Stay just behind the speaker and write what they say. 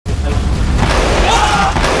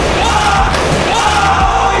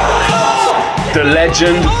The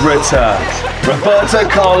legend returns. Roberto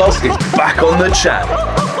Carlos is back on the channel.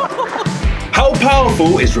 How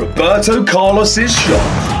powerful is Roberto Carlos's shot?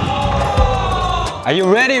 Are you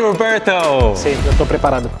ready, Roberto? Sim, eu tô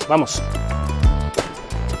preparado. Vamos.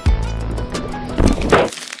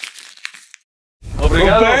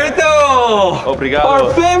 Obrigado. Roberto! Obrigado.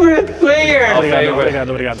 Our favorite player!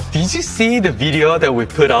 Obrigado. Did you see the video that we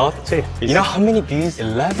put out? Sim. You know how many views?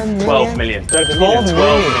 11 million? 12 million.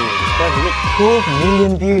 12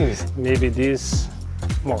 million views. Maybe this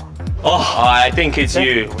more. Oh, I think it's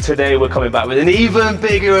you. Today we're coming back with an even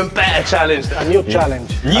bigger and better challenge. A new challenge.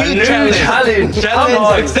 New challenge. Challenge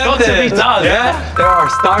It's got to be accepted. done. Yeah. There are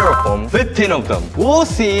styrofoam, 15 of them. We'll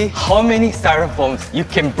see how many styrofoams you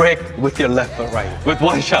can break with your left or right with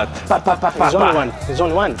one shot. There's only one. There's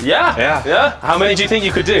only one. Yeah. How many do you think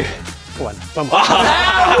you could do? One. Vamos.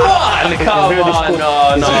 One. Come Very on. difficult.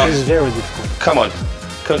 No. It's very difficult. Come on.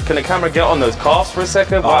 Can the camera get on those calves for a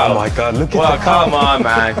second? Wow. Oh my God, look at Wow, that. come on,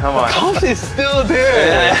 man. Come on. Calf is still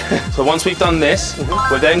there. So once we've done this,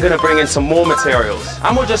 we're then going to bring in some more materials.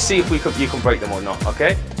 And we'll just see if you can break them or not,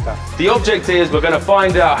 okay? The object is we're going to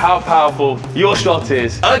find out how powerful your shot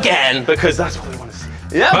is again, because that's what we want to see.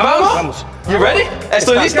 Yeah, vamos. You ready?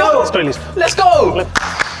 Estoy listo? Estoy listo. Let's go!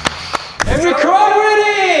 Every crowd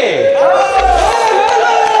ready?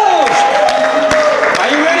 Are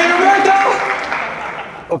you ready, Roberto?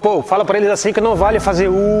 Ô, pô, fala pra eles assim que não vale fazer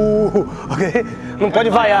ok? Não pode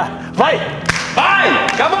vaiar. Vai! Bye!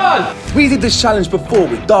 Come on! We did this challenge before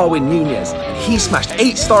with Darwin Nunez, and he smashed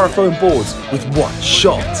 8 styrofoam boards with one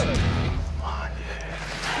shot.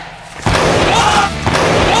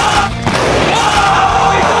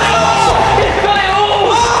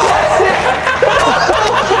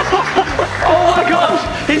 Oh my gosh!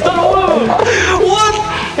 He's done all of them! What?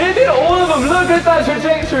 He did all of them! Look at that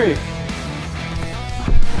trajectory!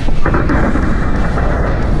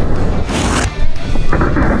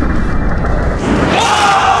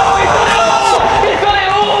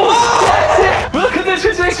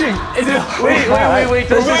 Wait,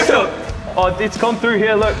 this is so... Oh, it's come through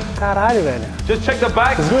here, look. Caralho, velho. Just check the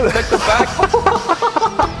back, check the back.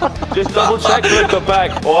 Just double check, look the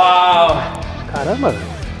back. Wow. Caramba.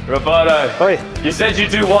 Roberto, Oi. you said you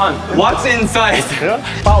do one. What's inside?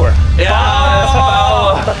 Power. Yeah, that's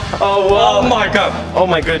power. Oh, wow. Oh my God. Oh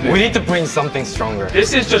my goodness. We need to bring something stronger.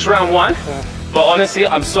 This is just round one. But honestly,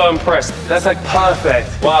 I'm so impressed. That's like perfect.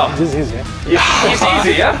 Wow. This is easy. Yeah? It's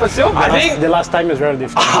easy, yeah, for sure? I think. The last time is very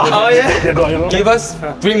difficult. Oh, yeah? They're going, you know? Give us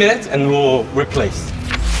 3 minutes and we'll replace.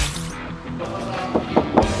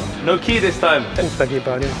 No key this time. Puta que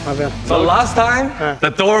pariu. Tá vendo? So last time,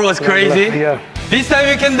 the door was crazy. Yeah. This time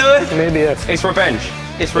you can do it. Maybe yes. It's revenge.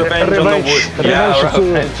 It's revenge on the wood. Yeah,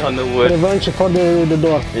 revenge on the wood. Revenge for the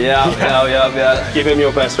door. Yeah. Give him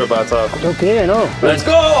your best, Roberto. Okay, I know. Let's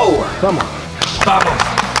go! Vamos.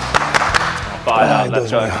 Fire, let's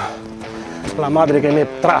go. La madre que me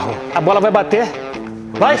trajo. A bola vai bater.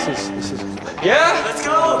 Vai. Yeah? Let's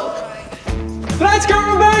go! Let's go,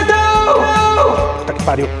 Roberto! Puta que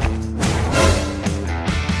pariu.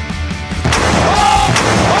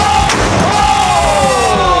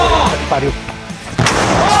 Puta que pariu.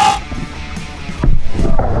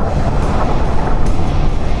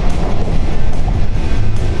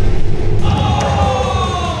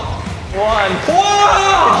 One.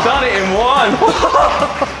 Wow! He's done it in one.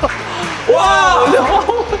 Wow! No.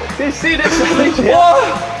 You see this?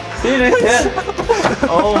 See this? Yeah.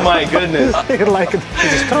 Oh my goodness. Like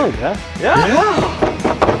it's strong, yeah?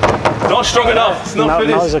 Yeah. Not strong enough. It's not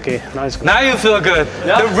finished. Now it's okay. Now it's good. Now you feel good.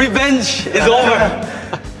 Yeah. The revenge is over.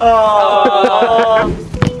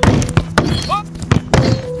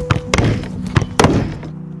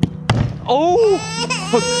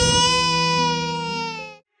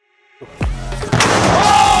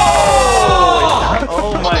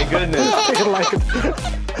 Oh my goodness. Like it. Yeah.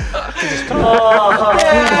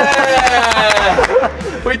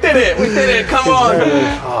 We did it, come on.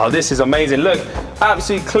 Oh, this is amazing. Look,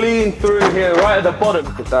 absolutely clean through here, right at the bottom.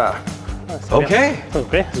 Look at that. Okay.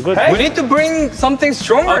 Okay, it's good. Hey. We need to bring something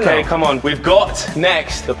stronger Okay, now. come on. We've got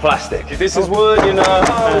next the plastic. If this is wood, you know,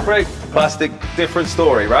 we break plastic, different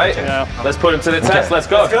story, right? Yeah. Let's put them to the test. Let's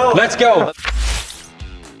go. Let's go.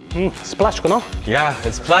 It's plástico, não? Yeah,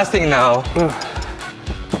 it's plastic now.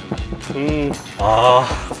 It's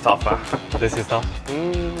tough, man. This is tough.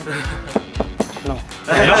 No.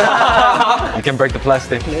 You can break the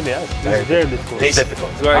plastic. Maybe yes. It's very difficult. It's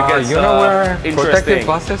difficult. It's where it gets You know where protective interesting.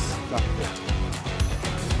 glasses?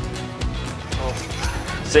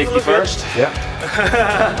 Safety first. Yeah.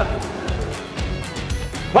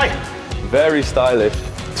 Vai! Very stylish.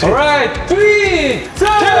 All right, 3, 2,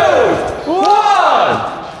 1.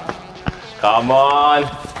 Come on.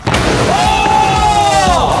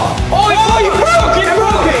 Oh, he broke it!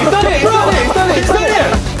 He's done it!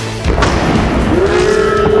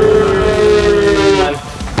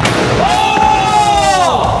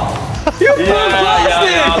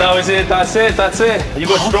 Yeah, that was it. That's it. You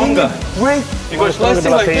got stronger. Wait, You got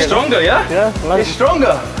stronger, yeah? Yeah, You're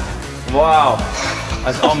stronger. Wow.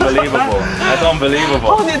 That's unbelievable. That's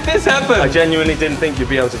unbelievable. how did this happen? I genuinely didn't think you'd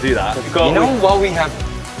be able to do that. You know what we have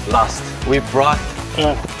lost? We brought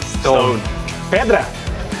stone. Pedra?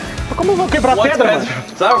 Mas como eu vou quebrar pedra, mano?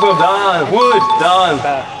 Styrofoam done. Wood done.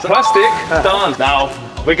 Plastic done. Now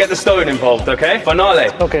we get the stone involved, okay? Finale.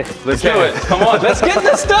 Ok. Let's do it. Come on, let's get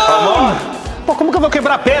the stone. Come on. Pô, como que eu vou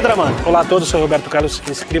quebrar pedra, mano? Olá a todos, sou o Roberto Carlos.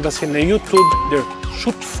 Inscreva-se no YouTube de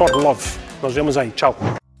Shoot for Love. Nos vemos aí. Tchau.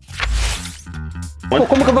 Pô,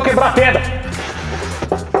 como que eu vou quebrar pedra?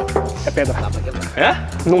 É pedra. Yeah?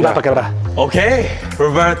 Não dá pra quebrar. Okay,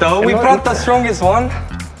 Roberto, we brought the strongest one.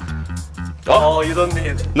 Oh, you don't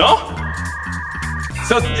need. No?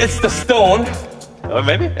 So it's the stone.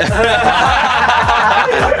 Maybe.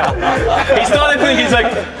 He started thinking, he's like,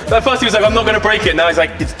 at first he was like, I'm not going to break it. Now he's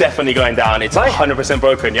like, it's definitely going down. It's 100%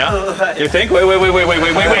 broken, yeah? You think? Wait. He wants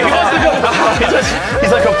to go.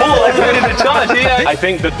 He's like a bull. He's ready to charge. Yeah. I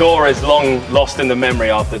think the door is long lost in the memory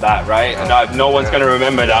after that, right? And no one's going to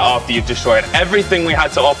remember that after you've destroyed everything we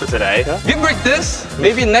had to offer today. You break this,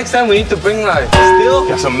 maybe next time we need to bring like steel.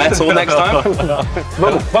 Get some metal next time.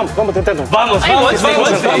 Vamos tentando. Vamos.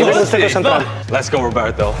 Let's go,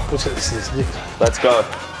 Roberto. Let's go.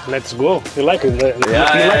 Let's go. You like it?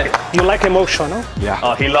 Yeah. You like emotion, no? Yeah.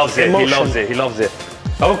 Oh, he loves it. Emotion. He loves it. He loves it.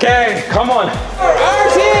 Okay, Come on. our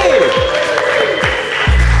team.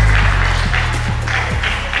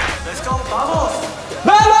 Let's go, vamos.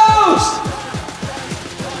 Vamos.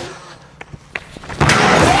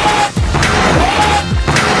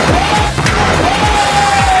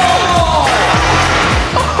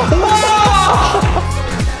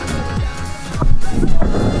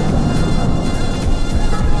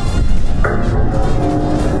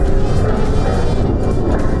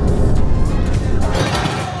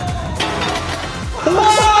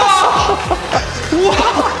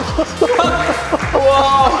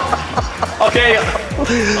 Okay.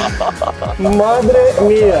 Madre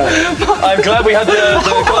mia. I'm glad we had the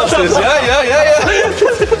glasses. Yeah.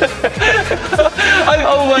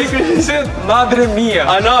 Oh my goodness, madre mia.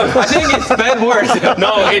 I know. I think it's bad word.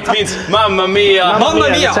 No, it means mamma mia. Mamma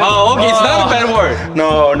mia. Oh, okay, it's not a bad word.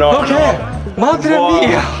 No. Okay. Madre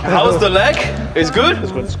mia. How's the leg? It's good?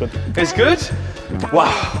 It's good. It's good?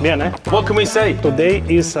 Wow. Bien, eh? What can we say? Today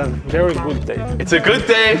is a very good day. It's a good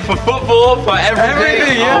day for football, for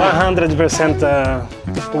everything. yeah.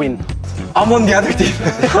 100% win. I'm on the other team.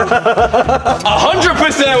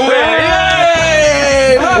 100% win.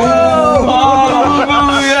 Yay!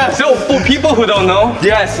 Yeah. So for people who don't know,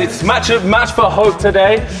 Yes, it's match for hope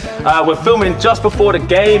today. We're filming just before the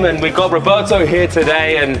game, and we got Roberto here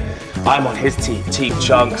today, and I'm on his team, Team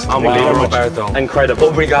Chunks. Unbelievable, Roberto. Incredible.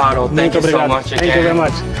 Obrigado. Thank you so Obrigado. much Thank you very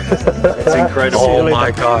much. It's incredible. Oh my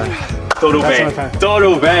God. Tudo bem. my fan.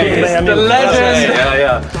 Tudo bem. bem, It's the amigo. legend.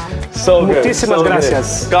 Yeah. So good. Muchísimas so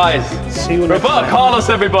gracias. Good. Guys, See you next Roberto time. Carlos,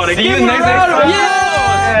 everybody. See Give you him a next round of time.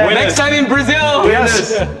 applause. Winners. Next time in Brazil.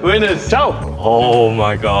 Winners. Ciao. Oh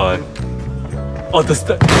my God. Oh,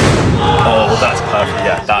 Oh, that's perfect.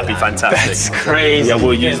 Yeah, that'd be fantastic. that's crazy. Yeah,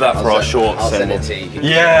 we'll use that for our shorts. I'll send it to you.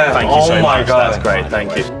 Yeah. Thank you so oh my much. God. That's great.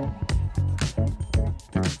 Thank you.